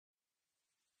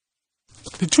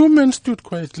The two men stood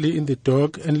quietly in the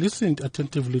dock and listened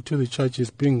attentively to the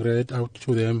charges being read out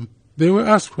to them. They were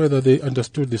asked whether they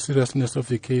understood the seriousness of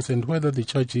the case and whether the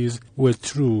charges were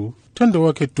true.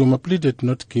 Thandowake Duma pleaded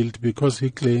not guilty because he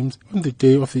claims on the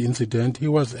day of the incident he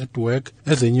was at work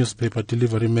as a newspaper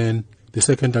delivery man. The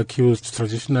second accused,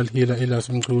 traditional healer Elias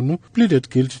Mchunu, pleaded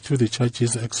guilty to the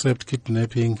charges except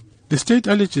kidnapping. The state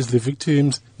alleges the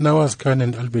victims, Nawaaz Khan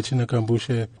and Albertina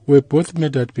Kambushe, were both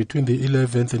murdered between the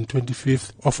 11th and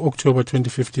 25th of October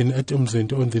 2015 at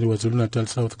Umzinto on the KwaZulu-Natal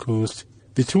South Coast.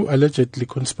 The two allegedly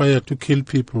conspired to kill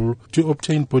people to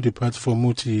obtain body parts for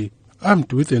Muti.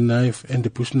 Armed with a knife and a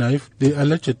bush knife, they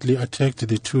allegedly attacked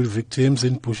the two victims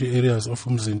in bushy areas of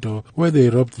Umzinto, where they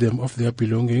robbed them of their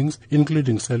belongings,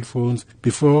 including cell phones,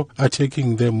 before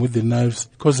attacking them with the knives,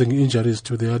 causing injuries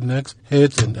to their necks,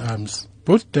 heads and arms.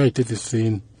 Both died at the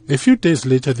scene. A few days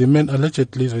later, the men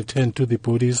allegedly returned to the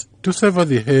bodies to sever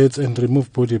the heads and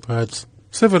remove body parts.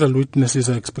 Several witnesses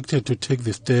are expected to take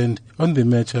the stand on the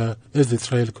matter as the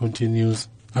trial continues.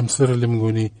 I'm Cyril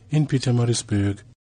Mnguni in Pietermaritzburg.